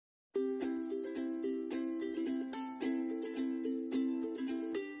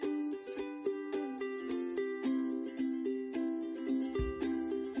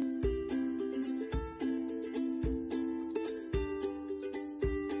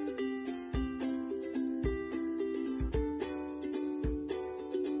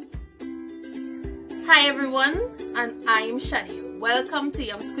Hi everyone, and I'm Shani. Welcome to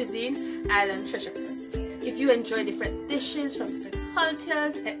Yum's Cuisine Island Treasure Hunt. If you enjoy different dishes from different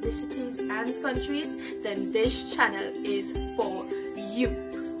cultures, ethnicities and countries, then this channel is for you.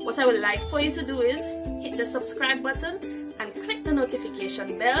 What I would like for you to do is hit the subscribe button and click the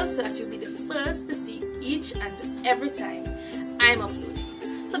notification bell so that you'll be the first to see each and every time I'm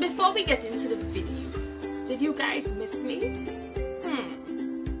uploading. So before we get into the video, did you guys miss me?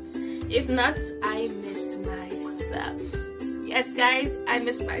 If not, I missed myself. Yes guys, I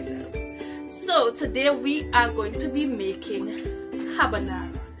missed myself. So today we are going to be making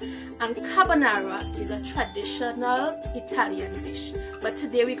carbonara. And carbonara is a traditional Italian dish. But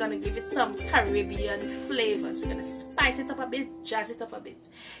today we're going to give it some Caribbean flavors. We're going to spice it up a bit, jazz it up a bit.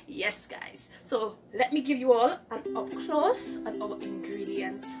 Yes guys. So let me give you all an up close on our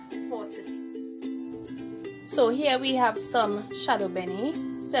ingredients for today. So here we have some shadow beni,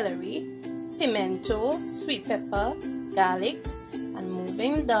 celery, pimento, sweet pepper, garlic, and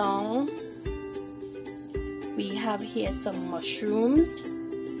moving down we have here some mushrooms,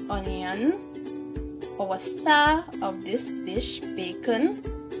 onion, our star of this dish, bacon,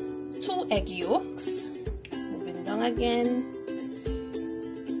 2 egg yolks. Moving down again,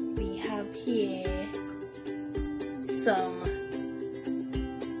 we have here some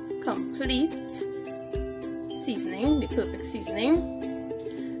complete seasoning, the perfect seasoning.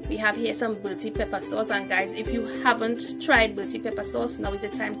 We have here some Bertie pepper sauce, and guys, if you haven't tried Bertie pepper sauce, now is the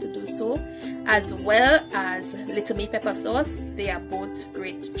time to do so, as well as Little Me pepper sauce. They are both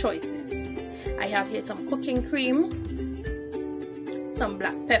great choices. I have here some cooking cream, some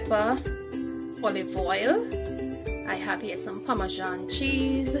black pepper, olive oil. I have here some Parmesan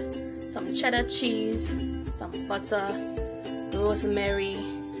cheese, some cheddar cheese, some butter, rosemary,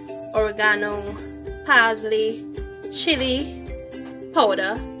 oregano, parsley, chili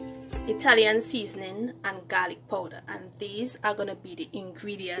powder, Italian seasoning, and garlic powder. And these are going to be the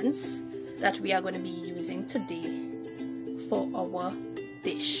ingredients that we are going to be using today for our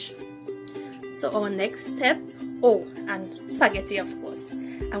dish. So our next step, oh, and spaghetti of course.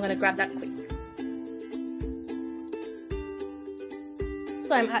 I'm going to grab that quick.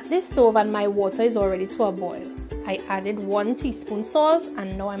 So I'm at this stove and my water is already to a boil. I added 1 teaspoon salt,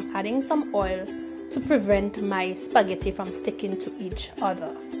 and now I'm adding some oil to prevent my spaghetti from sticking to each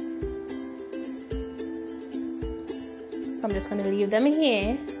other. So I'm just going to leave them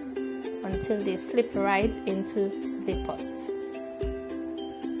here until they slip right into the pot.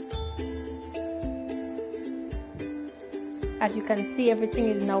 As you can see, everything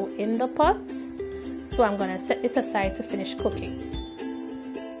is now in the pot, so I'm going to set this aside to finish cooking.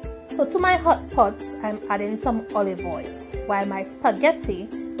 So to my hot pot, I'm adding some olive oil while my spaghetti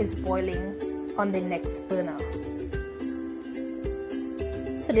is boiling on the next burner.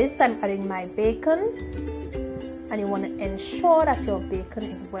 To this I'm adding my bacon, and you want to ensure that your bacon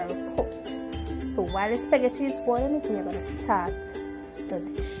is well cooked. So while the spaghetti is boiling, we are going to start the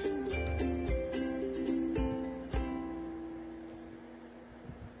dish.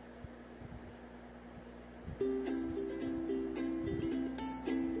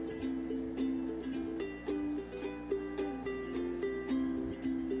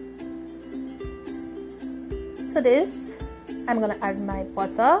 To this, I'm going to add my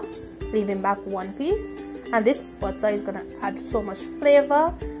butter, leaving back 1 piece. And this butter is going to add so much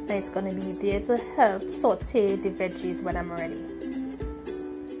flavor, and it's going to be there to help saute the veggies when I'm ready.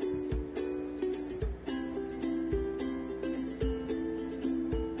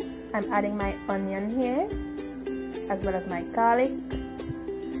 I'm adding my onion here, as well as my garlic,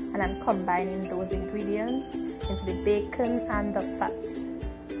 and I'm combining those ingredients into the bacon and the fat.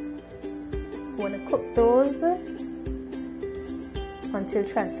 You want to cook those until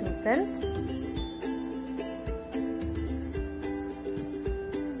translucent.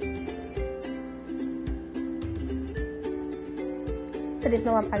 So this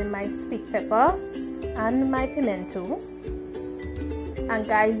now I'm adding my sweet pepper and my pimento. And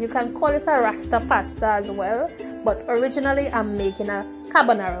guys, you can call this a Rasta pasta as well, but originally I'm making a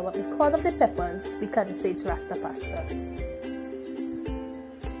carbonara, but because of the peppers we can say it's Rasta pasta.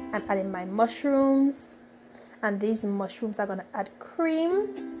 I'm adding my mushrooms, and these mushrooms are going to add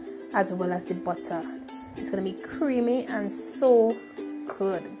cream as well as the butter. It's going to be creamy and so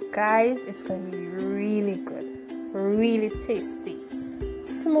good. Guys, it's going to be really good, really tasty,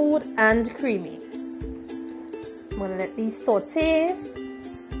 smooth and creamy. I'm going to let these saute.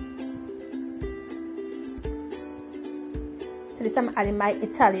 To this I'm adding my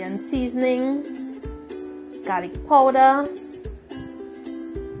Italian seasoning, garlic powder,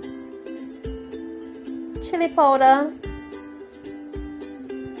 chili powder,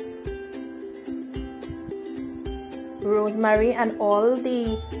 rosemary, and all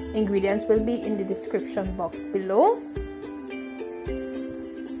the ingredients will be in the description box below.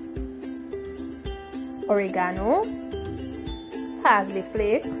 Oregano, parsley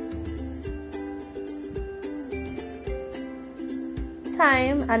flakes,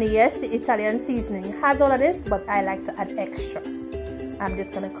 thyme, and yes, the Italian seasoning has all of this, but I like to add extra. I'm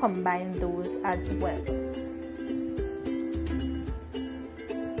just going to combine those as well.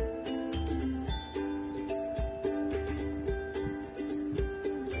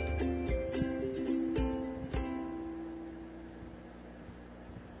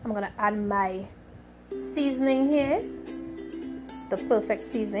 I'm going to add my seasoning here, the perfect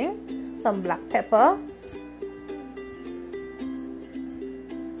seasoning, some black pepper,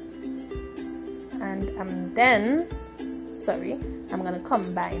 and then I'm gonna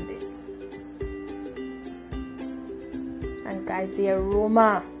combine this. And guys, the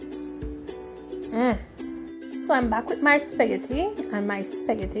aroma. So I'm back with my spaghetti, and my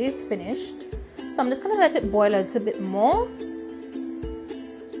spaghetti is finished. So I'm just gonna let it boil a little bit more.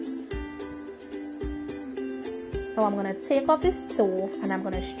 Now I'm going to take off the stove and I'm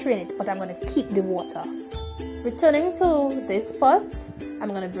going to strain it, but I'm going to keep the water. Returning to this pot, I'm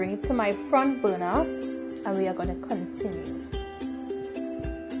going to bring it to my front burner and we are going to continue.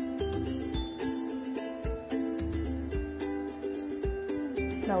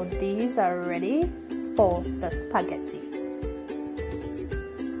 Now these are ready for the spaghetti.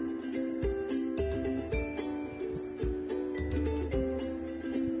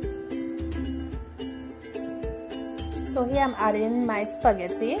 So here I'm adding my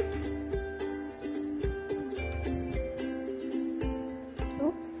spaghetti.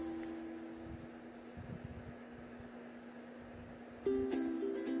 Oops.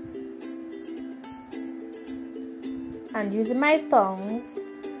 And using my tongs,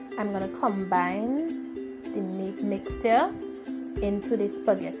 I'm going to combine the meat mixture into the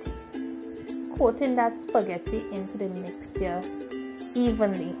spaghetti. Coating that spaghetti into the mixture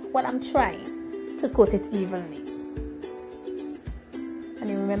evenly. What I'm trying to coat it evenly. And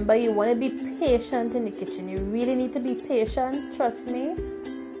remember, you want to be patient in the kitchen. You really need to be patient. Trust me,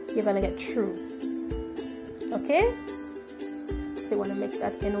 you're going to get through. Okay? So you want to mix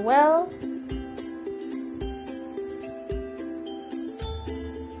that in well.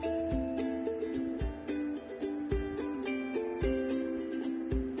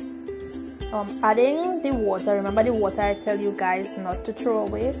 Adding the water. Remember the water I tell you guys not to throw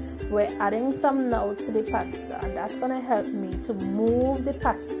away. We're adding some now to the pasta, and that's going to help me to move the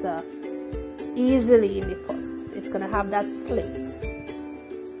pasta easily in the pots. It's going to have that slip.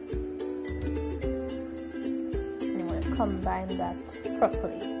 And you want to combine that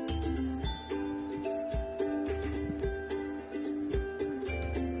properly.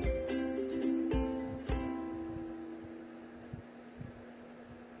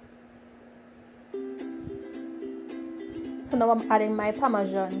 So now I'm adding my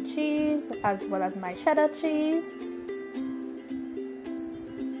Parmesan cheese as well as my Cheddar cheese.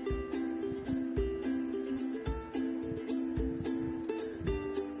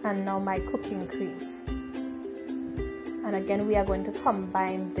 And now my cooking cream. And again, we are going to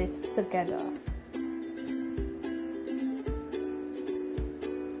combine this together.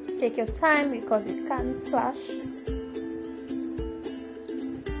 Take your time because it can splash.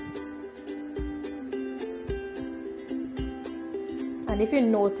 And if you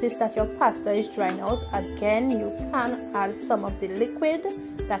notice that your pasta is drying out, again, you can add some of the liquid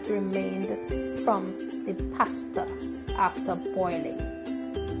that remained from the pasta after boiling.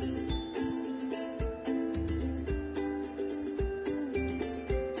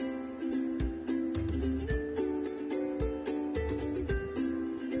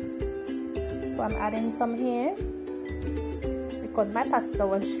 So I'm adding some here because my pasta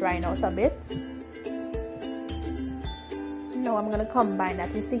was drying out a bit. Now I'm going to combine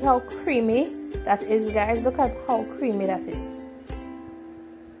that. You see how creamy that is, guys? Look at how creamy that is.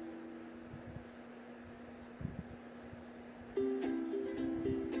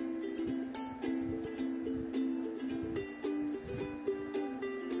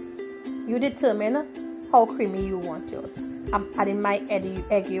 You determine how creamy you want yours. I'm adding my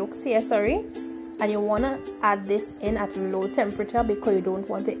egg yolks here, sorry. And you want to add this in at low temperature because you don't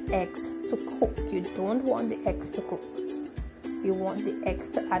want the eggs to cook. You don't want the eggs to cook. You want the eggs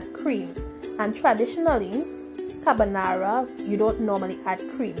to add cream. And traditionally, carbonara, you don't normally add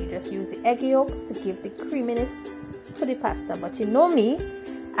cream. You just use the egg yolks to give the creaminess to the pasta. But you know me,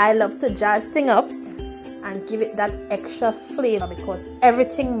 I love to jazz things up and give it that extra flavor because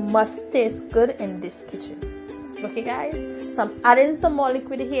everything must taste good in this kitchen. Okay, guys? So I'm adding some more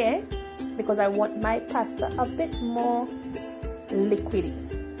liquid here. because I want my pasta a bit more liquidy.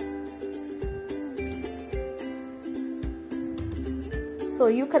 So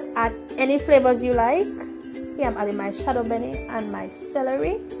you could add any flavors you like. Here I'm adding my shadow beni and my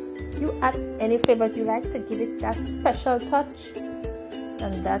celery. You add any flavors you like to give it that special touch,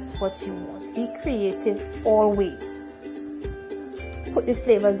 and that's what you want. Be creative always. Put the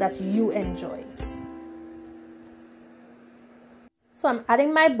flavors that you enjoy. So I'm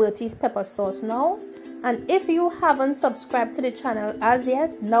adding my Bertie's pepper sauce now, and if you haven't subscribed to the channel as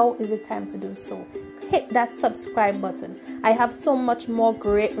yet, now is the time to do so. Hit that subscribe button. I have so much more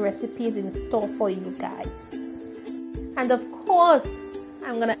great recipes in store for you guys. And of course,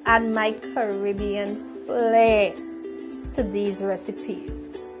 I'm gonna add my Caribbean flair to these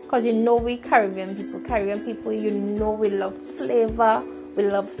recipes, because you know we Caribbean people, you know we love flavor, we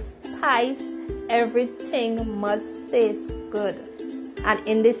love spice. Everything must taste good, and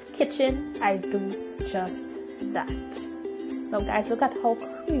in this kitchen I do just that. Now guys, look at how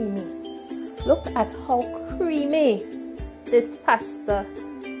creamy this pasta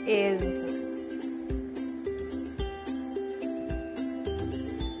is.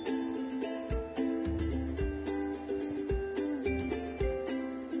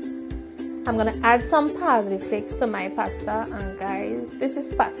 I'm gonna add some parsley flakes to my pasta, and guys, this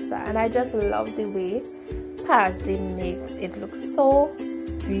is pasta and I just love the way parsley makes it look so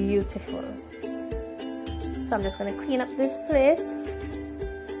beautiful. So I'm just gonna clean up this plate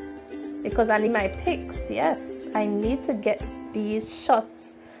because I need my pics. Yes, I need to get these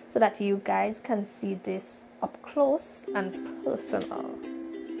shots so that you guys can see this up close and personal.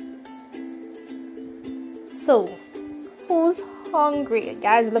 So who's hungry?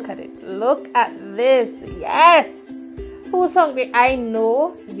 Guys, look at it. Look at this. Yes, who's hungry? I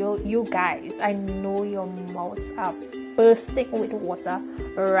know you guys, I know your mouths are bursting with water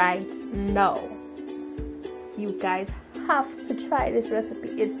right now. You guys have to try this recipe.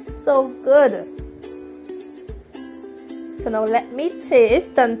 It's so good. So now let me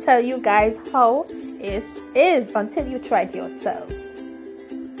taste and tell you guys how it is until you try it yourselves.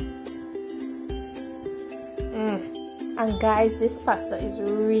 And guys, this pasta is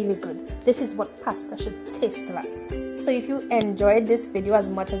really good. This is what pasta should taste like. So if you enjoyed this video as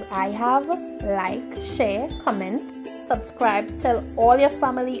much as I have, like, share, comment, subscribe, tell all your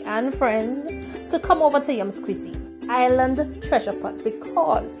family and friends to come over to Yum's Cuisine Island Treasure Pot,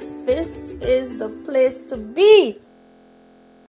 because this is the place to be.